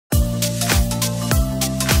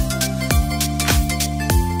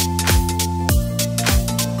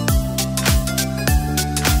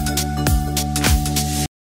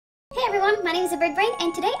is ZeBirdBrain,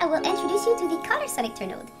 and today I will introduce you to the color selector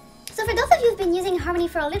node. So for those of you who've been using Harmony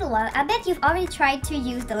for a little while, I bet you've already tried to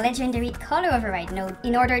use the legendary color override node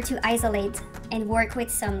in order to isolate and work with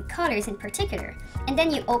some colors in particular. And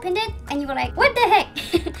then you opened it and you were like, what the heck?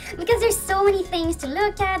 Because there's so many things to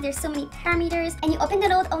look at, there's so many parameters, and you open the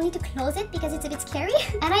node only to close it because it's a bit scary.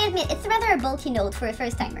 And I admit, it's rather a bulky node for a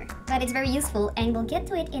first timer, but it's very useful and we'll get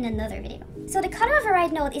to it in another video. So the color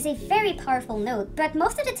override node is a very powerful node, but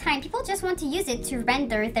most of the time people just want to use it to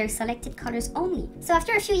render their selected colors only. So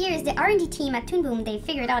after a few years, the R&D team at Toon Boom, they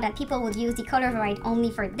figured out that people would use the color override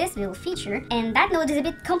only for this little feature, and that node is a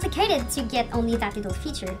bit complicated to get only that little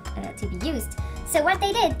feature to be used. So what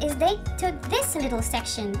they did is they took this little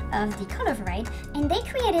section of the color override and they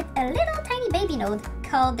created a little tiny baby node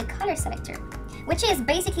called the color selector, which is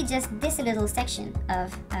basically just this little section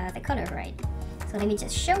of the color override. So let me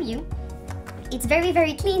just show you. It's very,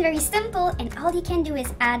 very clean, very simple, and all you can do is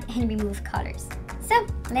add and remove colors. So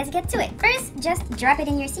let's get to it. First, just drop it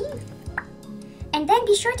in your scene, and then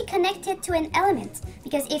be sure to connect it to an element,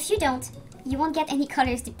 because if you don't, you won't get any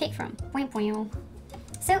colors to pick from.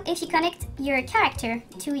 So if you connect your character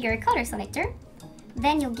to your color selector,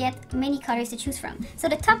 then you'll get many colors to choose from. So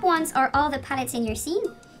the top ones are all the palettes in your scene,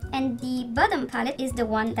 and the bottom palette is the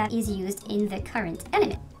one that is used in the current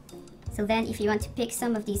element. So then if you want to pick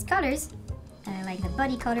some of these colors, like the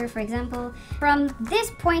body color for example, from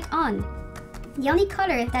this point on, the only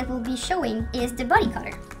color that will be showing is the body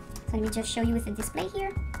color. So let me just show you with the display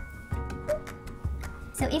here.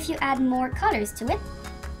 So if you add more colors to it,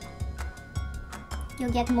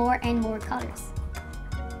 you'll get more and more colors.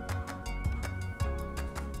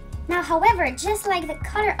 Now, however, just like the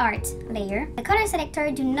color art layer, the color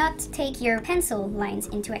selector do not take your pencil lines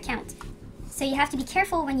into account. So you have to be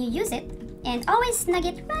careful when you use it, and always snug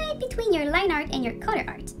it right between your line art and your color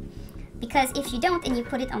art. Because if you don't and you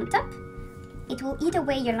put it on top, it will eat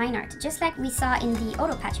away your line art, just like we saw in the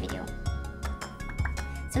auto patch video.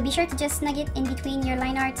 So be sure to just snug it in between your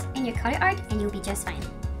line art and your color art and you'll be just fine.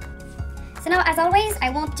 So now, as always, I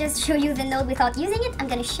won't just show you the node without using it. I'm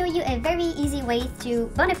going to show you a very easy way to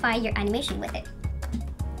bonify your animation with it.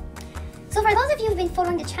 So for those of you who've been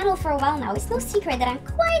following the channel for a while now, it's no secret that I'm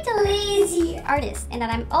quite a lazy artist and that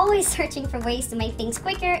I'm always searching for ways to make things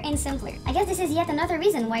quicker and simpler. I guess this is yet another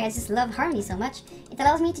reason why I just love Harmony so much. It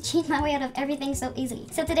allows me to cheat my way out of everything so easily.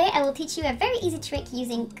 So today I will teach you a very easy trick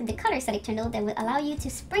using the color selector node that will allow you to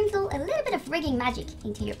sprinkle a little bit of rigging magic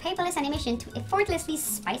into your paperless animation to effortlessly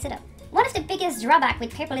spice it up. One of the biggest drawbacks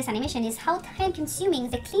with paperless animation is how time-consuming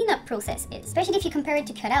the cleanup process is, especially if you compare it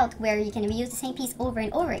to cutout, where you can reuse the same piece over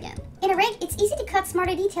and over again. In a rig, it's easy to cut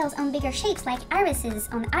smarter details on bigger shapes like irises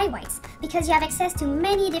on eye whites, because you have access to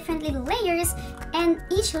many different little layers, and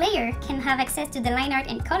each layer can have access to the line art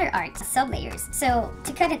and color art sub-layers. So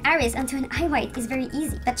to cut an iris onto an eye white is very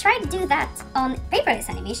easy, but try to do that on paperless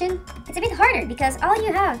animation. It's a bit harder because all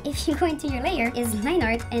you have, if you go into your layer, is line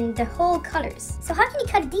art and the whole colors. So how can you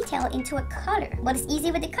cut detail into a color? Well, it's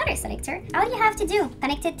easy with the color selector. All you have to do,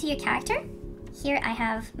 connect it to your character. Here I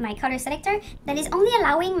have my color selector that is only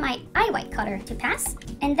allowing my eye white color to pass.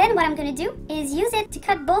 And then what I'm going to do is use it to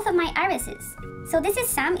cut both of my irises. So this is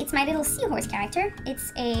Sam, it's my little seahorse character.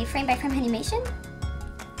 It's a frame-by-frame animation.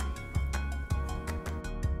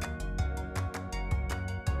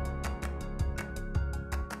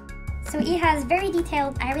 So he has very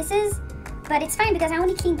detailed irises, but it's fine because I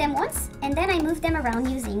only cleaned them once and then I moved them around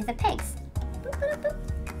using the pegs. Boop, boop,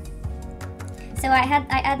 boop. So I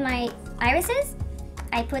add my irises,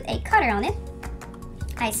 I put a color on it,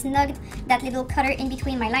 I snugged that little color in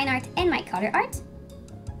between my line art and my color art.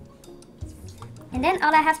 And then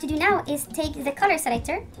all I have to do now is take the color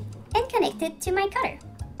selector and connect it to my color,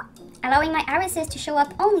 allowing my irises to show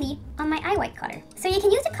up only on my eye white color. So you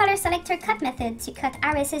can use the color selector cut method to cut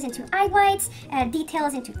irises into eye whites,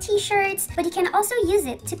 details into t-shirts, but you can also use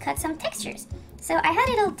it to cut some textures. So I had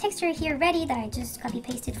a little texture here ready that I just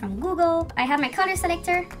copy-pasted from Google. I have my color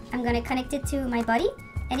selector, I'm gonna connect it to my body,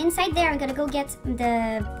 and inside there I'm gonna go get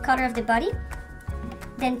the color of the body,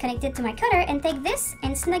 then connect it to my color and take this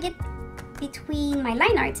and snug it between my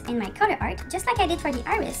line art and my color art, just like I did for the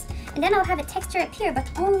iris, and then I'll have a texture appear but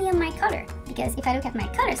only on my color, because if I look at my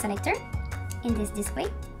color selector in this display,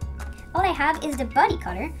 all I have is the body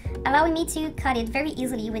color, allowing me to cut it very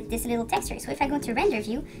easily with this little texture. So if I go to render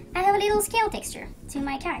view, I have a little scale texture to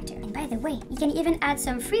my character. And by the way, you can even add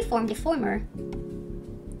some freeform deformer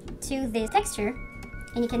to this texture,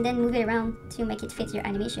 and you can then move it around to make it fit your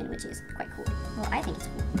animation, which is quite cool. Well, I think it's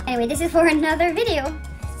cool. Anyway, this is for another video.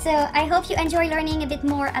 So I hope you enjoy learning a bit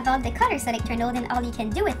more about the color selector node and all you can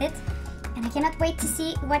do with it. And I cannot wait to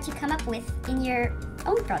see what you come up with in your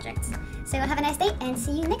own projects. So have a nice day and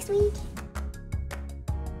see you next week.